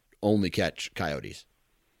only catch coyotes?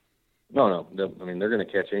 No. I mean, they're going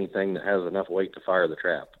to catch anything that has enough weight to fire the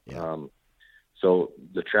trap. Yeah. So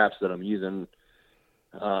the traps that I'm using,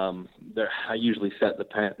 I usually set the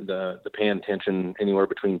pan tension anywhere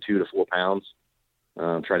between 2 to 4 pounds.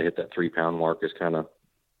 Try to hit that 3 pound mark is kind of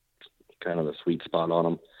the sweet spot on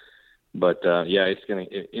them. But it's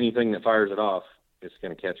anything that fires it off, it's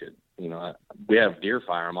gonna catch it. We have deer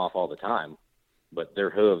fire them off all the time, but their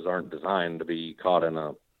hooves aren't designed to be caught in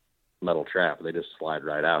a metal trap. They just slide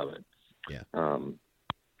right out of it. Yeah.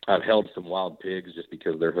 I've held some wild pigs just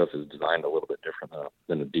because their hoof is designed a little bit different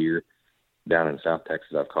than a deer. Down in South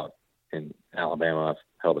Texas, I've caught. In Alabama, I've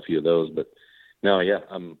held a few of those. But no,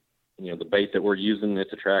 the bait that we're using,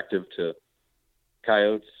 it's attractive to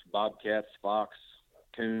coyotes, bobcats, fox,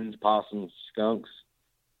 coons, possums, skunks,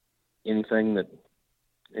 anything that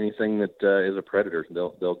is a predator,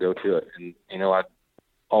 they'll go to it. And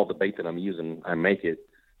all the bait that I'm using, I make it,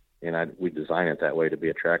 and we design it that way to be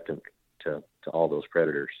attractive to all those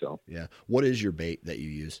predators. So yeah, what is your bait that you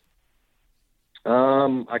use?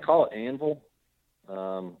 I call it Anvil.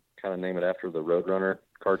 Kind of name it after the Roadrunner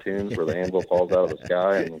cartoons where the anvil falls out of the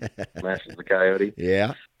sky and smashes the coyote.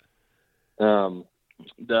 Yeah. The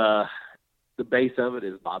base of it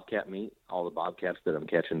is bobcat meat. All the bobcats that I'm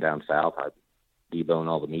catching down south, I debone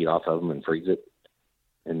all the meat off of them and freeze it.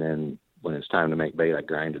 And then when it's time to make bait, I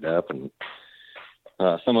grind it up, and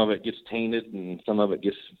some of it gets tainted and some of it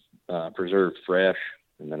gets preserved fresh.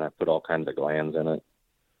 And then I put all kinds of glands in it.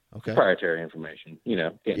 Okay. Proprietary information,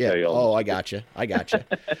 can't tell you all. Oh, I gotcha.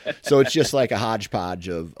 So it's just like a hodgepodge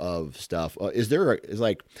of stuff. Is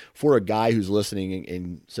like for a guy who's listening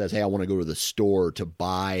and says, "Hey, I want to go to the store to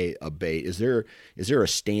buy a bait." Is there a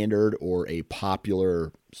standard or a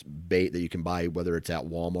popular bait that you can buy, whether it's at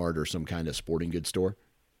Walmart or some kind of sporting goods store?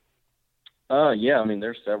 Yeah. I mean,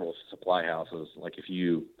 there's several supply houses. Like if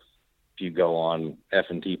you go on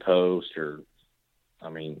F&T Post, or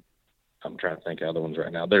I'm trying to think of other ones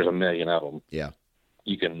right now. There's a million of them. Yeah.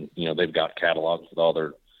 You can, they've got catalogs with all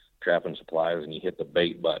their trapping supplies, and you hit the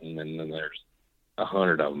bait button, and then there's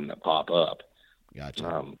 100 of them that pop up.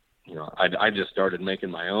 Gotcha. I just started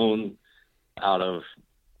making my own out of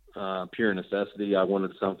pure necessity. I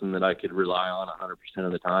wanted something that I could rely on 100%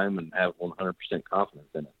 of the time and have 100% confidence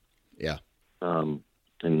in it. Yeah. And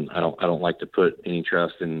I don't like to put any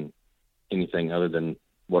trust in anything other than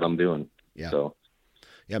what I'm doing. Yeah. So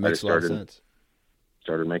yeah, it makes a lot of sense.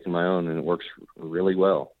 Started making my own, and it works really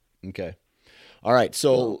well. Okay. All right.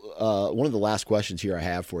 So one of the last questions here I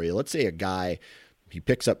have for you, let's say a guy, he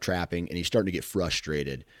picks up trapping and he's starting to get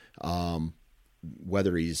frustrated.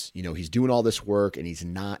 Whether he's doing all this work and he's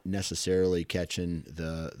not necessarily catching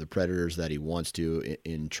the predators that he wants to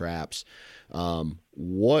in traps.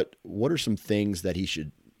 What are some things that he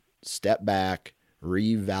should step back,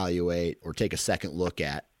 reevaluate, or take a second look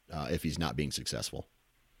at if he's not being successful?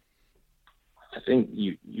 I think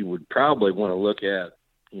you would probably want to look at,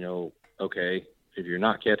 okay, if you're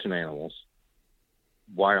not catching animals,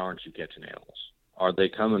 why aren't you catching animals? Are they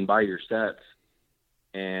coming by your sets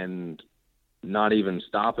and not even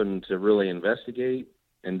stopping to really investigate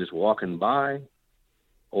and just walking by?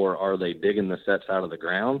 Or are they digging the sets out of the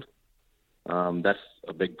ground? That's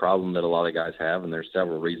a big problem that a lot of guys have, and there's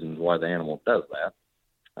several reasons why the animal does that.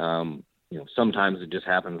 sometimes it just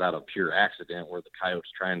happens out of pure accident where the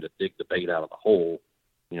coyote's trying to dig the bait out of the hole.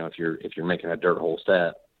 If you're making a dirt hole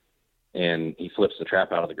set and he flips the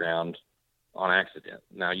trap out of the ground on accident.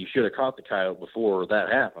 Now you should have caught the coyote before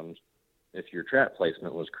that happened if your trap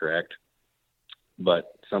placement was correct,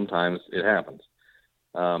 but sometimes it happens.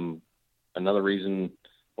 Another reason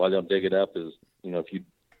why they'll dig it up is, if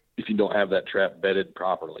you don't have that trap bedded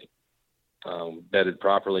properly. Bedded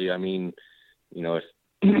properly, I mean,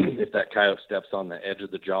 if that coyote steps on the edge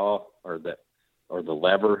of the jaw or the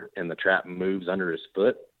lever and the trap moves under his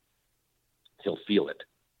foot, he'll feel it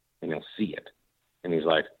and he'll see it. And he's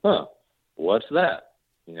like, huh, what's that?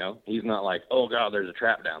 He's not like, oh God, there's a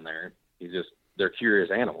trap down there. They're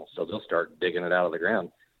curious animals. So they'll start digging it out of the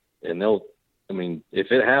ground, and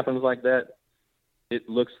if it happens like that, it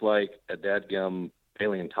looks like a dadgum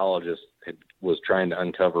paleontologist was trying to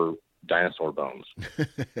uncover dinosaur bones.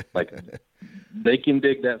 Like, they can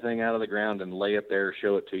dig that thing out of the ground and lay it there,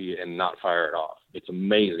 show it to you, and not fire it off. It's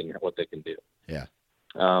amazing what they can do. Yeah.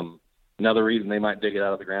 Another reason they might dig it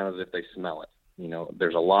out of the ground is if they smell it.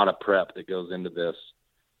 There's a lot of prep that goes into this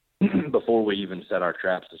before we even set our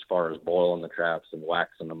traps, as far as boiling the traps and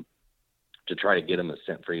waxing them to try to get them as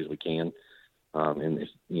scent free as we can. And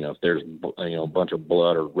if there's a bunch of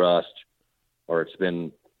blood or rust, or it's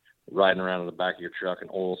been riding around in the back of your truck and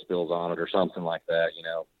oil spills on it or something like that,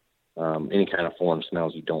 any kind of foreign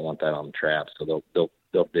smells, you don't want that on the trap. So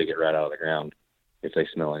they'll dig it right out of the ground if they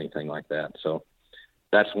smell anything like that. So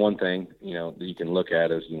that's one thing, that you can look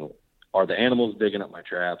at is, are the animals digging up my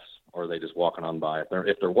traps, or are they just walking on by?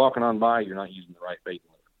 If they're walking on by, you're not using the right bait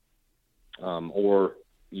lure. Or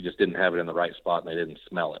you just didn't have it in the right spot and they didn't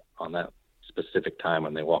smell it on that specific time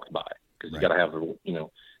when they walked by. Because you got to have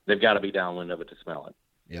they've got to be downwind of it to smell it.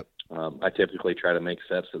 Yep. I typically try to make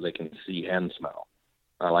sets so they can see and smell.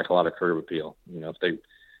 I like a lot of curb appeal. If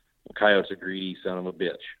coyote's a greedy son of a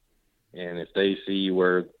bitch, and if they see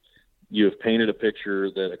where you have painted a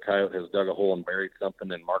picture that a coyote has dug a hole and buried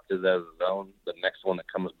something and marked it as his own, the next one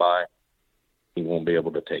that comes by, he won't be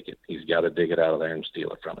able to take it. He's got to dig it out of there and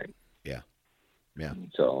steal it from him. Yeah. Yeah.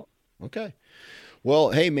 So. Okay.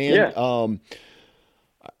 Well, hey man, yeah.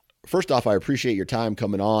 First off, I appreciate your time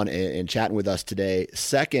coming on and chatting with us today.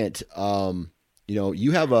 Second,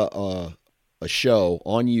 you have a show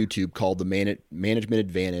on YouTube called The Management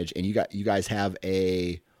Advantage, and you guys have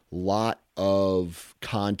a lot of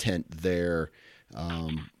content there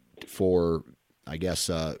for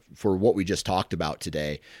what we just talked about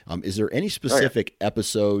today. Is there any specific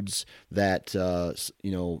episodes that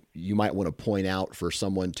you might want to point out for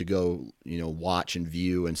someone to go watch and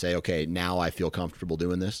view and say, okay, now I feel comfortable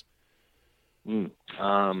doing this?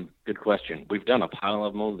 Good question. We've done a pile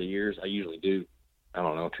of them over the years. I usually do, 2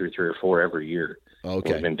 or 3 or 4 every year.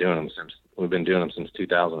 Okay. We've been doing them since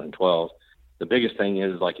 2012. The biggest thing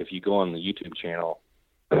is, like, if you go on the YouTube channel,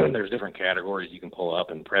 there's different categories you can pull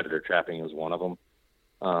up, and predator trapping is one of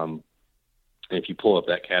them. If you pull up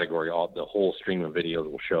that category, the whole stream of videos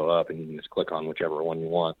will show up, and you can just click on whichever one you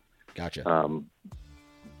want. Gotcha.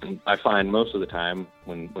 I find most of the time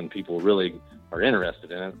when people really are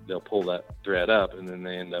interested in it, they'll pull that thread up, and then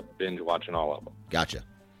they end up binge watching all of them. Gotcha.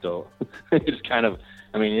 So it's kind of,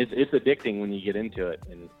 it's addicting when you get into it,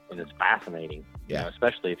 and it's fascinating. Yeah.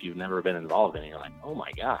 Especially if you've never been involved in it. You're like, oh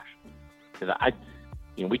my gosh. Because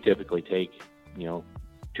we typically take, 2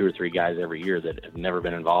 or 3 guys every year that have never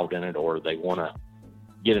been involved in it, or they want to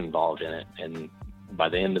get involved in it. And by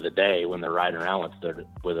the end of the day, when they're riding around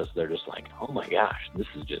with us, they're just like, oh my gosh, this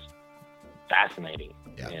is just fascinating.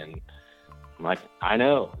 Yeah. And I'm like, I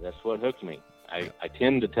know, that's what hooked me. I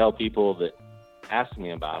tend to tell people that ask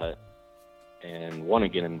me about it and want to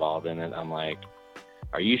get involved in it, I'm like,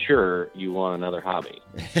 are you sure you want another hobby?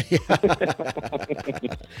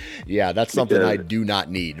 Yeah, that's something I do not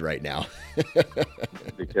need right now.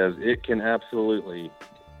 Because it can absolutely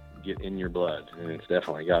get in your blood, and it's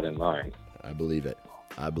definitely got in mine. I believe it.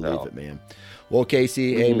 It, man. Well,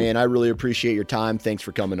 Casey, hey, man, I really appreciate your time. Thanks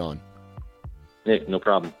for coming on. Nick, no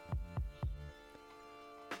problem.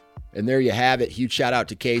 And there you have it. Huge shout out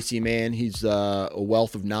to Casey, man. He's a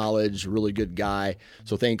wealth of knowledge, really good guy.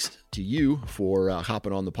 So thanks to you for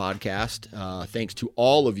hopping on the podcast. Thanks to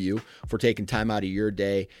all of you for taking time out of your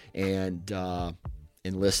day and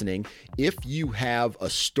listening. If you have a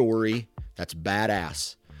story that's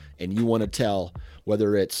badass and you want to tell,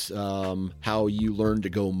 whether it's how you learned to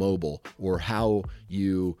go mobile or how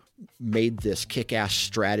you made this kick-ass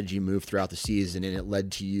strategy move throughout the season and it led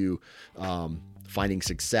to you finding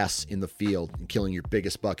success in the field and killing your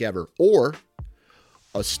biggest buck ever, or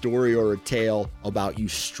a story or a tale about you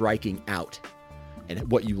striking out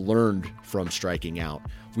and what you learned from striking out.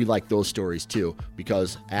 We like those stories too,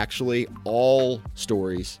 because actually all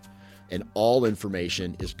stories and all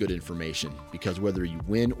information is good information, because whether you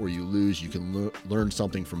win or you lose, you can learn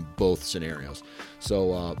something from both scenarios.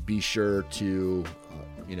 So be sure to,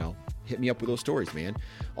 hit me up with those stories, man.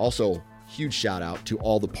 Also, huge shout out to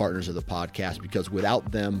all the partners of the podcast, because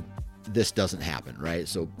without them, this doesn't happen, right?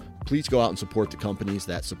 So please go out and support the companies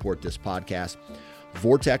that support this podcast.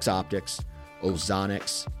 Vortex Optics,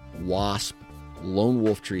 Ozonics, Wasp, Lone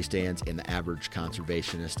Wolf Tree Stands, and the Average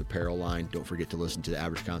Conservationist apparel line. Don't forget to listen to the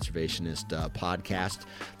Average Conservationist podcast.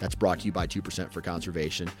 That's brought to you by 2% for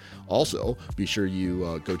Conservation. Also, be sure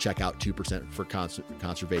you go check out 2% for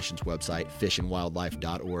Conservation's website,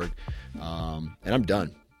 fishandwildlife.org. And I'm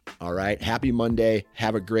done. All right. Happy Monday.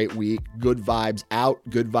 Have a great week. Good vibes out,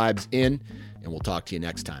 good vibes in, and we'll talk to you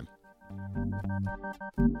next time.